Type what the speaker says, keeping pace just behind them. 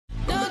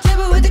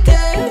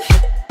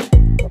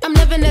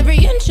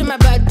on my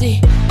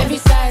body. Every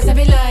size,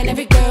 every line,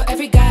 every girl,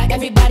 every guy,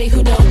 everybody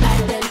who don't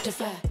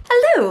identify.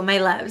 Hello my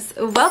loves,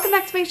 welcome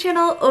back to my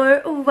channel,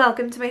 or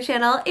welcome to my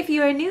channel if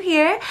you are new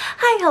here.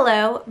 Hi,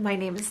 hello, my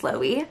name is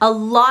Loey. A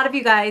lot of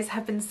you guys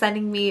have been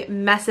sending me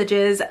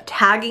messages,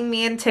 tagging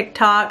me in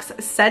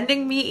TikToks,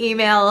 sending me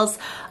emails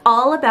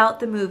all about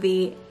the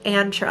movie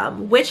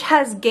Antrum, which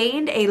has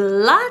gained a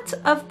lot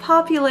of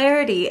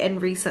popularity in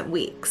recent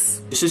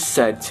weeks. This is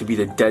said to be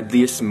the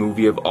deadliest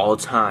movie of all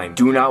time.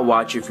 Do not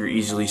watch if you're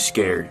easily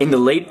scared. In the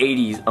late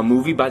 80s, a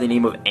movie by the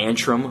name of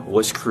Antrum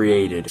was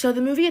created. So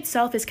the movie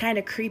itself is kind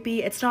of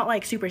creepy. It's not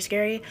like super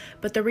scary,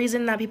 but the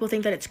reason that people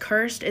think that it's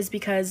cursed is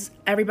because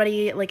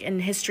everybody like in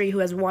history who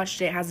has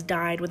watched it has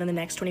died within the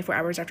next 24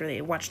 hours after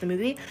they watched the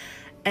movie.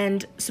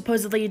 And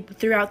supposedly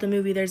throughout the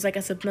movie there's like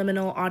a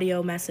subliminal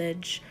audio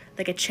message,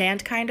 like a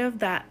chant kind of,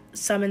 that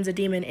summons a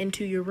demon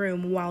into your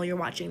room while you're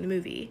watching the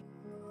movie.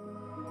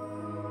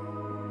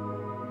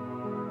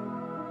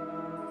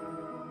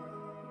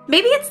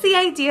 Maybe it's the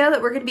idea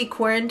that we're going to be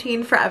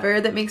quarantined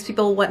forever that makes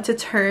people want to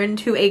turn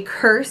to a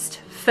cursed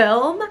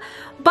film,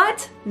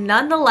 but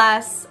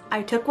nonetheless,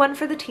 I took one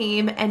for the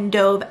team and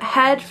dove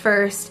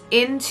headfirst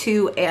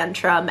into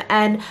Antrum,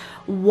 and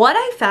what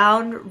I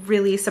found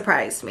really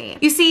surprised me.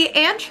 You see,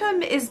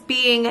 Antrum is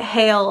being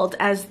hailed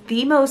as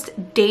the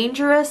most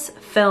dangerous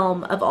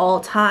film of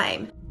all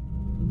time.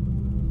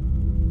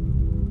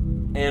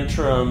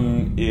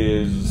 Antrum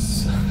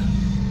is,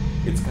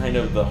 it's kind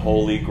of the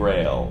holy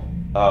grail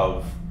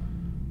of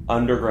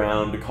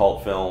underground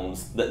cult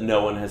films that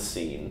no one has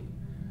seen,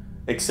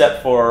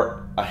 except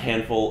for a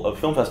handful of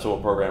film festival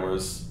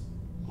programmers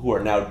who are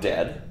now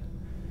dead.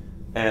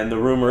 And the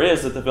rumor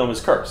is that the film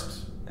is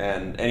cursed,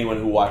 and anyone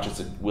who watches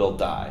it will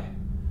die.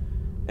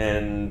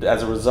 And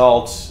as a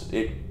result,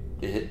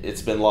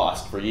 it's been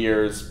lost for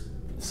years.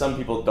 Some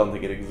people don't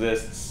think it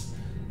exists.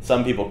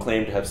 Some people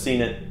claim to have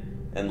seen it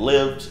and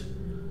lived.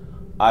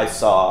 I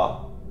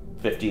saw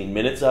 15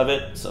 minutes of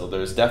it, so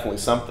there's definitely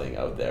something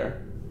out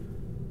there.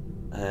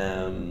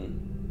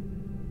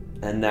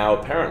 And now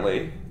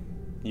apparently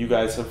you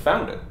guys have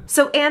found it.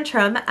 So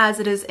Antrum,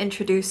 as it is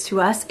introduced to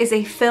us, is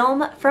a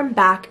film from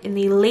back in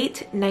the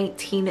late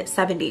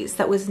 1970s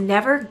that was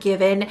never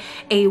given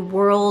a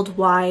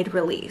worldwide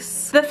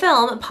release. The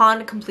film,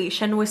 upon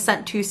completion, was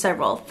sent to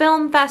several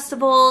film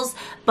festivals,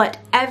 but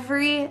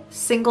every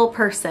single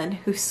person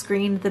who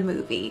screened the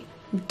movie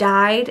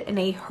died in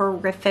a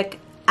horrific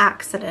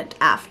accident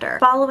after.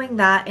 Following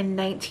that, in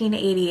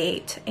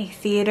 1988, a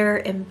theater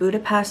in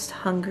Budapest,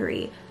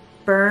 Hungary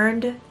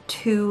burned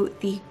to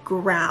the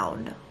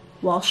ground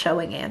while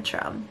showing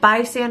Antrum.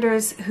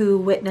 Bystanders who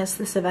witnessed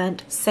this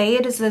event say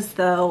it is as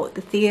though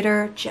the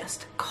theater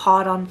just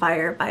caught on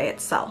fire by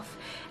itself,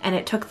 and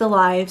it took the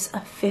lives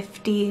of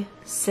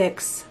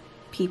 56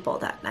 people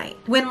that night.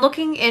 When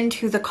looking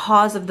into the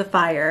cause of the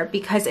fire,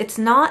 because it's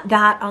not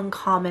that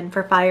uncommon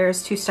for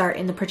fires to start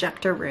in the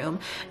projector room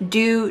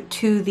due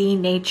to the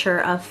nature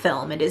of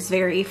film. It is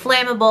very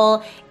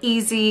flammable,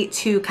 easy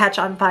to catch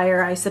on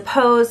fire, I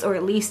suppose, or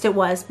at least it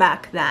was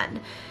back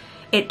then.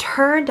 It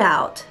turned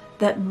out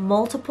that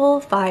multiple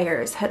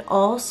fires had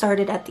all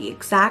started at the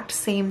exact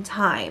same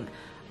time,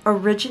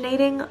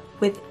 originating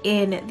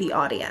within the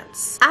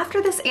audience.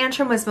 After this,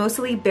 Antrum was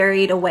mostly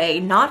buried away,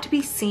 not to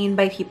be seen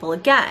by people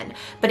again,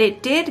 but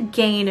it did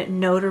gain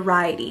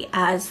notoriety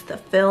as the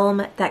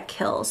film that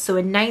kills. So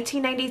in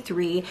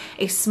 1993,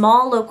 a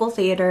small local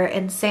theater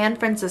in San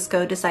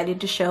Francisco decided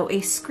to show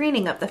a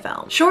screening of the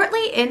film.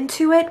 Shortly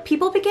into it,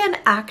 people began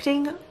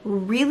acting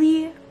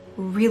really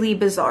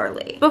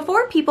bizarrely.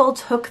 Before people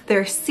took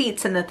their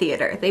seats in the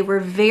theater, they were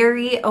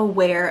very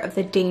aware of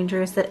the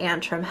dangers that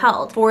Antrum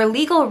held. For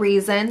legal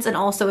reasons, and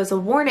also as a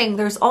warning,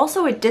 there's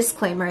also a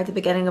disclaimer at the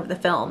beginning of the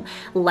film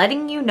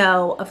letting you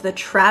know of the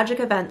tragic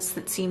events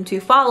that seem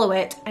to follow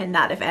it, and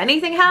that if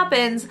anything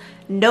happens,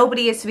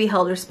 nobody is to be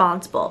held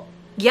responsible.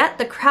 Yet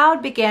the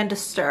crowd began to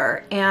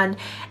stir, and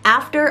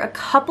after a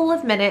couple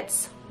of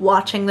minutes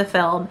watching the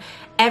film,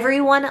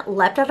 everyone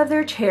leapt out of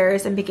their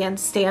chairs and began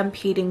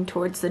stampeding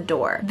towards the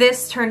door.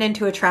 This turned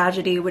into a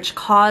tragedy which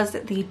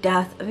caused the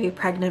death of a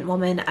pregnant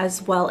woman,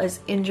 as well as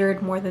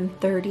injured more than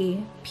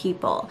 30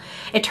 people.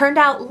 It turned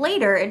out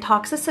later in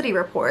toxicity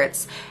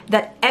reports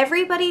that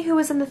everybody who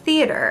was in the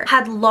theater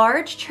had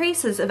large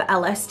traces of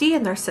LSD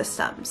in their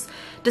systems,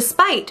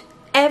 despite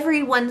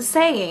everyone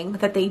saying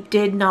that they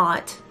did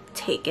not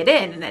take it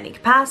in any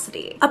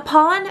capacity.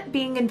 Upon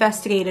being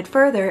investigated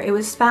further, it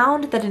was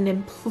found that an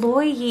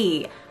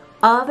employee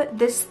of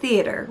this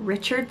theater,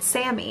 Richard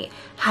Sammy,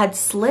 had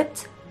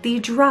slipped the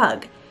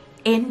drug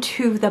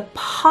into the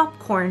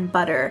popcorn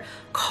butter,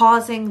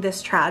 causing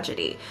this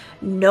tragedy.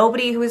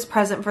 Nobody who was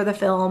present for the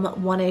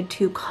film wanted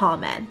to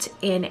comment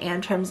in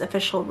Antrum's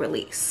official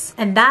release.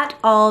 And that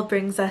all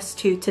brings us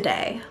to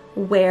today,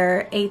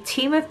 where a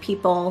team of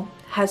people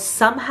has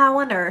somehow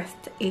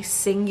unearthed a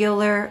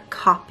singular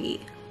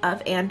copy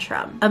of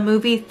Antrum, a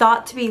movie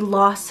thought to be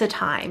lost to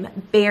time,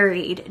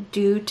 buried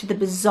due to the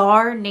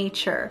bizarre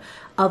nature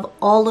of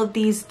all of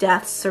these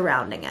deaths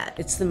surrounding it.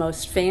 It's the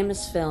most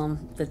famous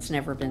film that's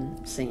never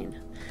been seen.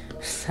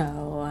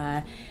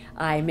 So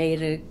I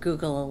made a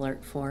Google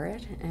alert for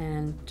it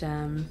and,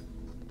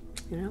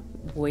 you know,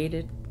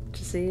 waited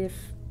to see if,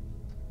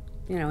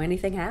 you know,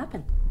 anything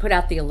happened. Put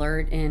out the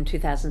alert in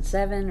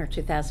 2007 or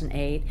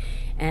 2008,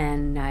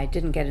 and I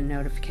didn't get a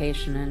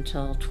notification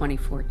until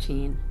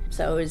 2014.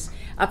 So it was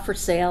up for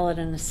sale at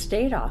an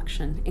estate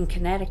auction in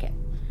Connecticut.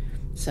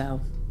 So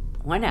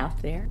I went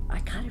out there. I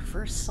got it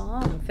for a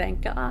song,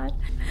 thank God.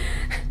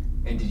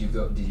 And did you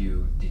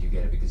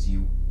get it because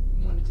you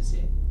wanted to see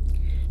it?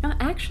 No,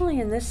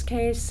 actually, in this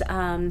case,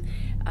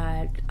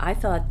 I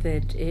thought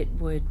that it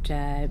would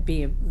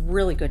be a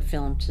really good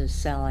film to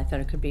sell. I thought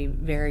it could be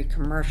very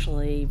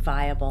commercially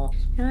viable.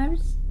 And I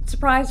was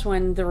surprised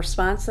when the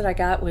response that I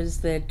got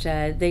was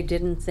that they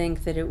didn't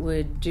think that it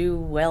would do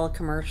well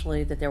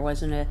commercially, that there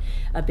wasn't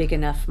a big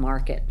enough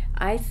market.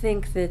 I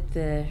think that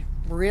the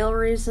real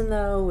reason,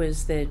 though,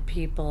 was that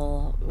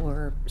people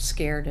were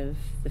scared of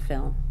the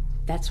film.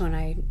 That's when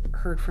I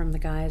heard from the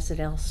guys at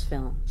Else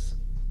Films.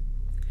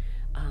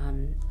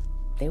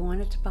 They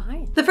wanted to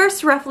buy it. The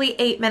first roughly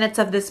 8 minutes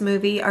of this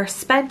movie are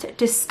spent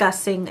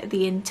discussing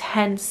the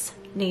intense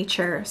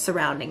nature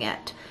surrounding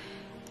it.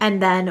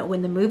 And then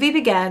when the movie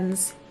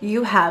begins,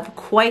 you have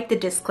quite the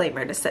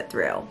disclaimer to sit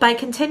through. By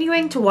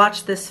continuing to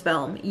watch this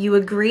film, you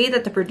agree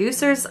that the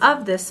producers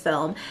of this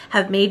film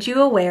have made you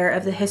aware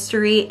of the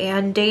history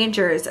and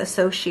dangers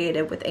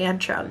associated with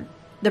Antrum.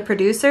 The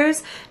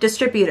producers,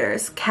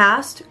 distributors,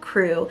 cast,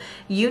 crew,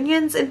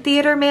 unions, and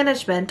theater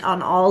management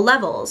on all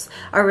levels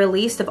are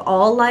released of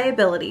all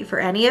liability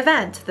for any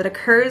event that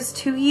occurs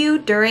to you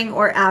during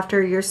or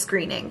after your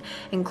screening,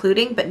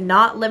 including but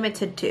not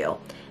limited to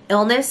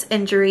illness,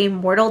 injury,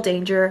 mortal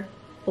danger,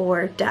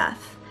 or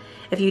death.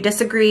 If you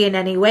disagree in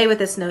any way with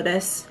this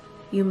notice,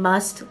 you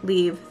must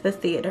leave the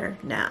theater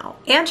now.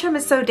 Antrum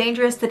is so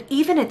dangerous that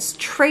even its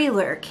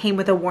trailer came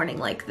with a warning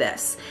like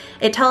this.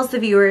 It tells the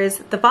viewers,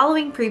 the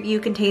following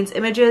preview contains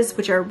images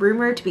which are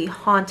rumored to be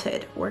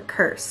haunted or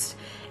cursed.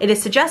 It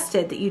is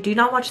suggested that you do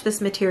not watch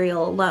this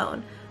material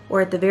alone,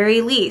 or at the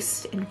very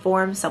least,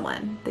 inform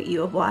someone that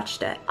you have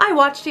watched it. I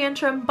watched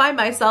Antrum by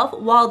myself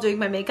while doing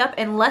my makeup,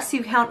 unless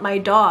you count my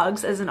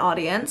dogs as an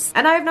audience,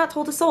 and I have not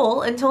told a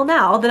soul until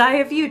now that I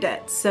have viewed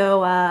it,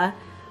 so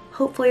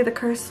hopefully the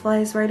curse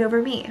flies right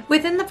over me.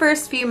 Within the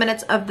first few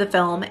minutes of the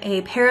film,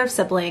 a pair of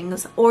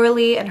siblings,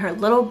 Orly and her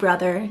little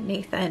brother,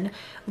 Nathan,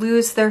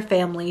 lose their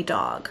family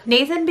dog.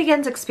 Nathan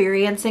begins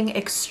experiencing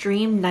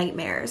extreme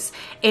nightmares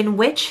in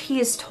which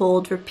he is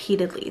told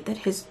repeatedly that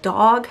his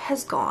dog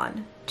has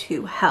gone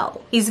to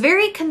hell. He's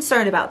very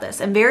concerned about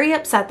this and very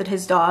upset that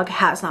his dog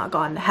has not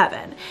gone to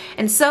heaven.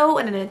 And so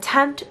in an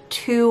attempt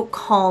to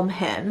calm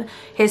him,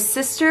 his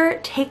sister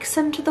takes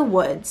him to the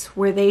woods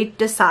where they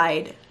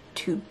decide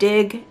to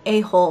dig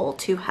a hole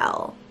to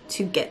hell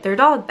to get their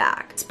dog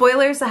back.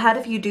 Spoilers ahead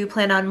if you do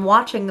plan on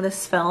watching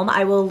this film.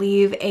 I will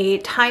leave a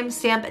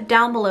timestamp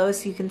down below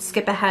so you can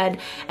skip ahead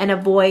and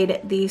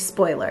avoid the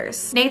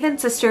spoilers.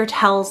 Nathan's sister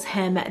tells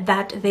him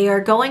that they are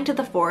going to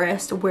the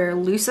forest where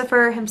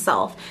Lucifer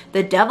himself,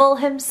 the devil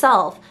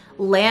himself,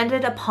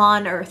 landed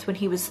upon earth when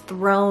he was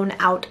thrown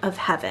out of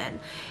heaven.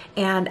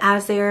 And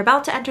as they are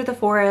about to enter the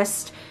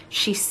forest,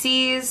 she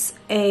sees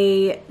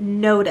a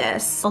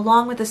notice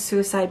along with a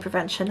suicide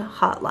prevention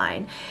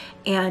hotline,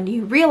 and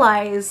you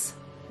realize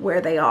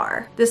where they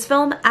are. This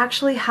film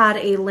actually had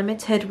a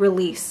limited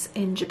release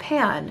in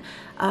Japan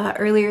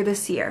earlier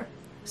this year,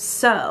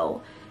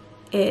 so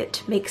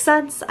it makes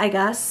sense, I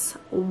guess,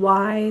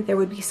 why there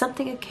would be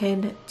something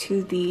akin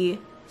to the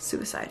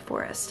suicide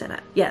forest in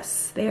it.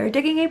 Yes, they are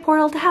digging a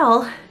portal to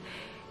hell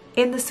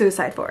in the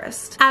suicide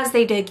forest. As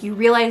they dig, you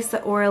realize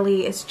that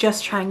Orly is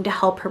just trying to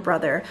help her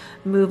brother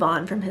move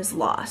on from his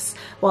loss.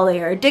 While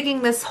they are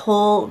digging this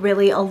hole,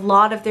 really a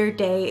lot of their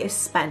day is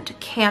spent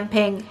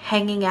camping,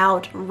 hanging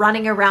out,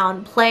 running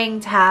around, playing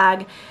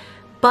tag.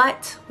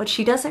 But what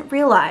she doesn't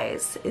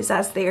realize is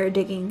as they are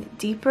digging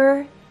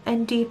deeper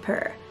and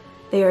deeper,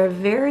 they are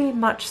very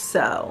much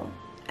so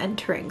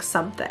entering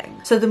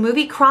something. So the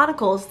movie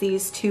chronicles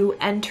these two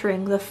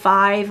entering the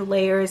 5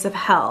 layers of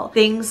hell,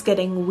 things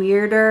getting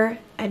weirder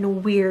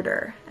and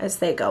weirder as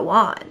they go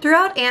on.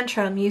 Throughout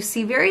Antrum, you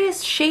see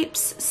various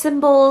shapes,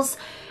 symbols,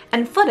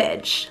 and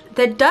footage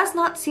that does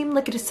not seem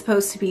like it is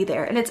supposed to be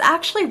there. And it's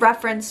actually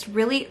referenced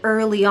really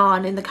early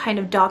on in the kind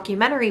of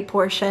documentary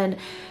portion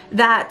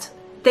that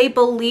they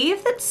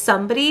believe that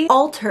somebody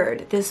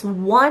altered this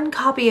one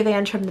copy of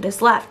Antrum that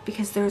is left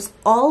because there's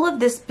all of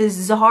this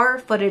bizarre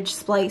footage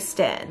spliced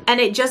in.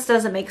 And it just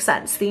doesn't make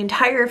sense. The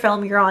entire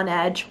film, you're on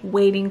edge,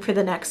 waiting for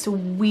the next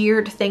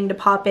weird thing to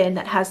pop in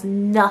that has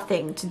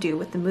nothing to do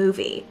with the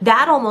movie.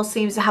 That almost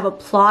seems to have a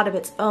plot of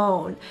its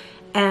own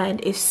and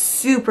is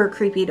super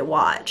creepy to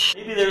watch.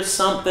 Maybe there's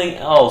something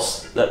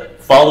else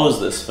that follows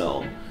this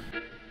film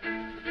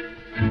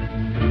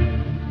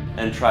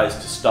and tries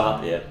to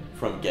stop it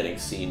from getting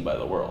seen by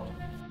the world.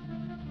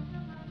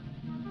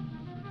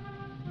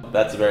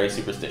 That's very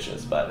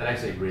superstitious, but that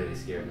actually really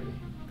scared me.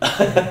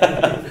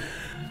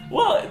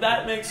 Well,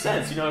 that makes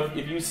sense. You know,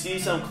 if you see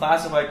some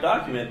classified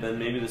document, then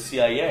maybe the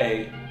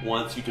CIA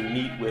wants you to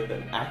meet with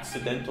an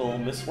accidental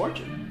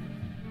misfortune.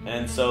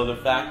 And so the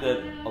fact that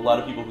a lot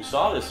of people who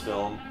saw this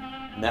film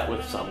met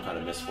with some kind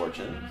of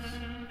misfortune,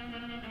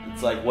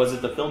 it's like, was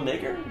it the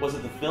filmmaker? Was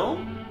it the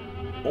film?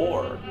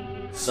 Or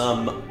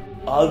some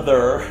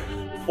other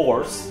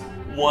force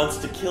wants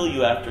to kill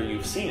you after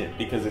you've seen it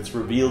because it's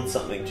revealed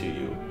something to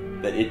you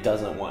that it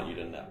doesn't want you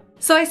to know.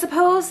 So I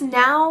suppose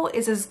now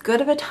is as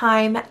good of a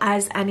time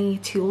as any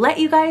to let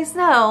you guys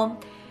know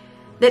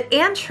that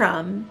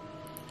Antrum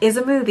is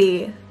a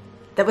movie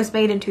that was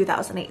made in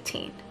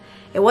 2018.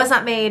 It was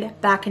not made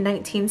back in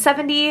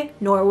 1970,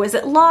 nor was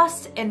it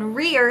lost and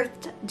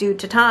re-earthed due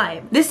to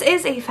time. This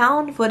is a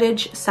found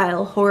footage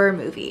style horror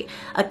movie,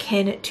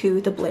 akin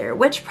to the Blair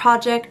Witch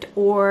Project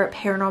or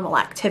Paranormal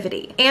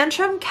Activity.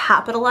 Antrum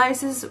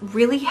capitalizes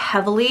really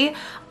heavily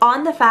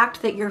on the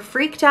fact that you're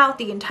freaked out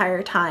the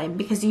entire time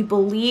because you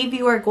believe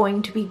you are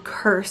going to be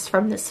cursed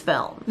from this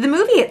film. The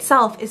movie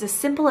itself is a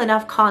simple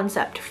enough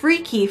concept,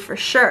 freaky for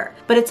sure,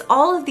 but it's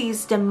all of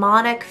these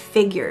demonic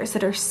figures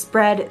that are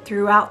spread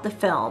throughout the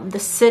film,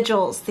 the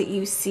sigils that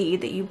you see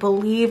that you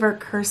believe are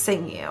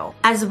cursing you,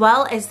 as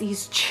well as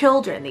these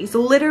children, these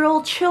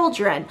literal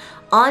children,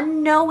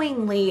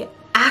 unknowingly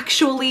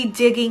actually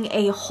digging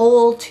a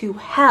hole to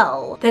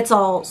hell that's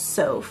all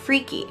so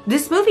freaky.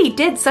 This movie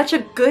did such a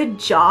good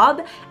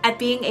job at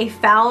being a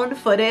found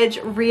footage,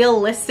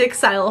 realistic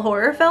style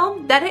horror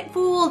film that it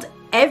fooled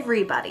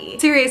everybody.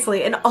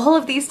 Seriously, in all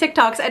of these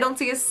TikToks, I don't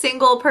see a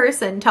single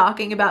person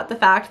talking about the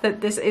fact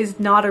that this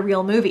is not a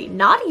real movie,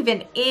 not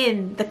even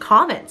in the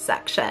comments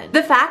section.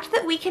 The fact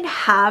that we can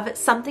have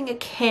something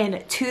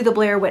akin to the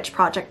Blair Witch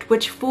Project,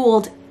 which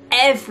fooled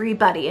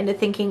everybody into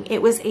thinking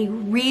it was a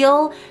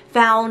real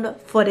found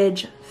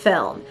footage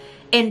film.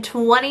 In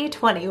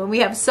 2020, when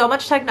we have so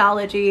much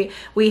technology,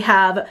 we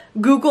have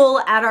Google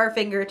at our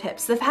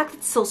fingertips. The fact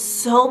that still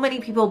so many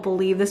people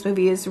believe this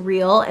movie is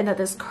real and that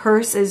this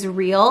curse is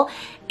real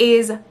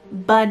is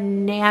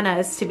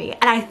bananas to me.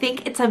 And I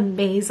think it's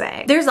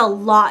amazing. There's a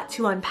lot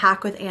to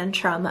unpack with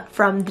Antrum,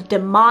 from the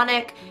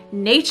demonic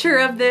nature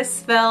of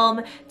this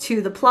film,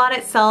 to the plot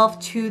itself,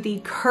 to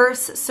the curse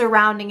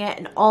surrounding it,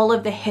 and all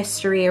of the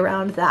history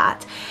around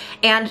that.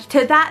 And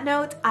to that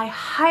note, I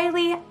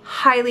highly,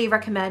 highly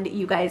recommend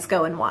you guys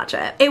go and watch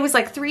it. It was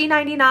like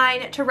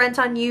 $3.99 to rent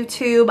on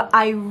YouTube.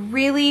 I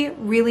really,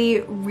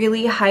 really,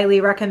 really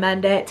highly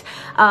recommend it.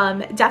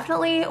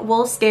 Definitely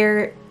will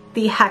scare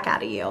the heck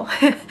out of you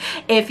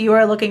if you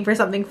are looking for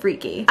something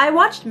freaky. I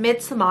watched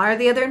Midsommar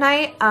the other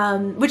night,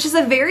 which is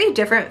a very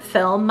different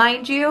film,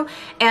 mind you,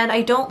 and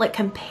I don't like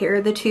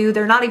compare the two.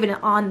 They're not even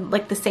on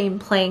like the same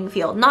playing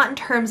field, not in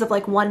terms of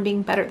like one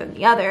being better than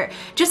the other,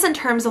 just in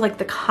terms of like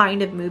the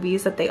kind of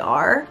movies that they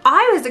are.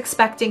 I was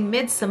expecting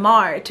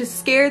Midsommar to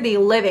scare the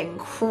living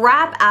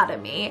crap out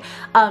of me,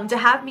 to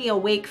have me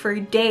awake for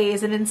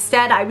days, and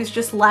instead I was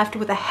just left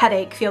with a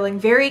headache, feeling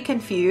very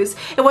confused.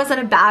 It wasn't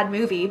a bad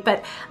movie,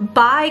 but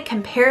by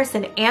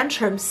comparison,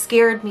 Antrum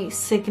scared me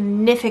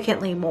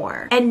significantly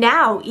more. And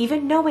now,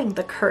 even knowing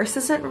the curse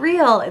isn't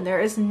real and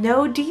there is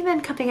no demon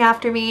coming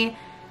after me,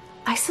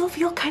 I still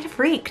feel kind of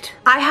freaked.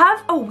 I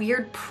have a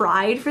weird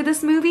pride for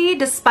this movie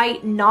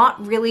despite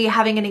not really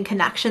having any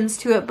connections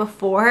to it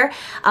before.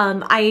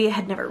 I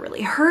had never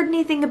really heard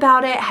anything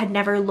about it, had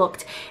never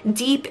looked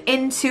deep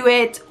into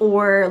it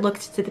or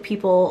looked to the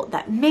people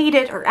that made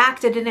it or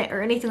acted in it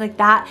or anything like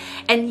that.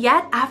 And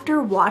yet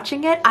after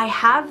watching it, I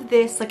have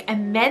this like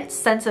immense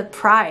sense of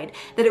pride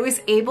that it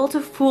was able to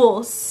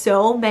fool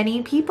so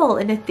many people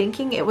into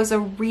thinking it was a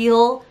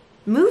real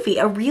movie,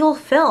 a real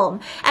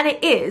film. And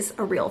it is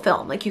a real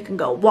film, like you can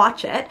go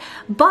watch it,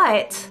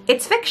 but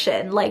it's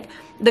fiction. Like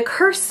the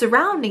curse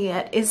surrounding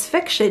it is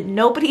fiction.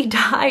 Nobody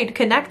died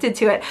connected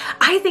to it.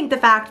 I think the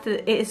fact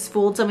that it has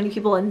fooled so many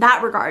people in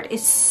that regard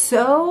is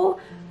so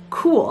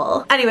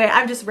cool. Anyway,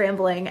 I'm just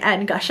rambling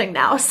and gushing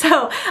now,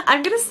 so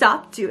I'm gonna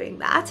stop doing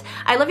that.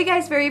 I love you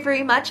guys very,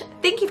 very much.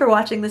 Thank you for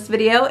watching this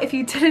video. If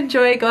you did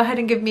enjoy, go ahead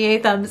and give me a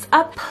thumbs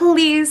up.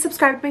 Please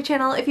subscribe to my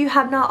channel if you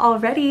have not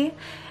already.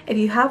 If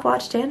you have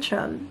watched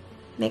Antrum,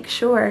 make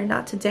sure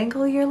not to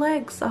dangle your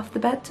legs off the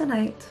bed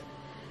tonight.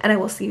 And I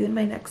will see you in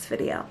my next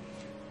video.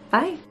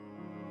 Bye.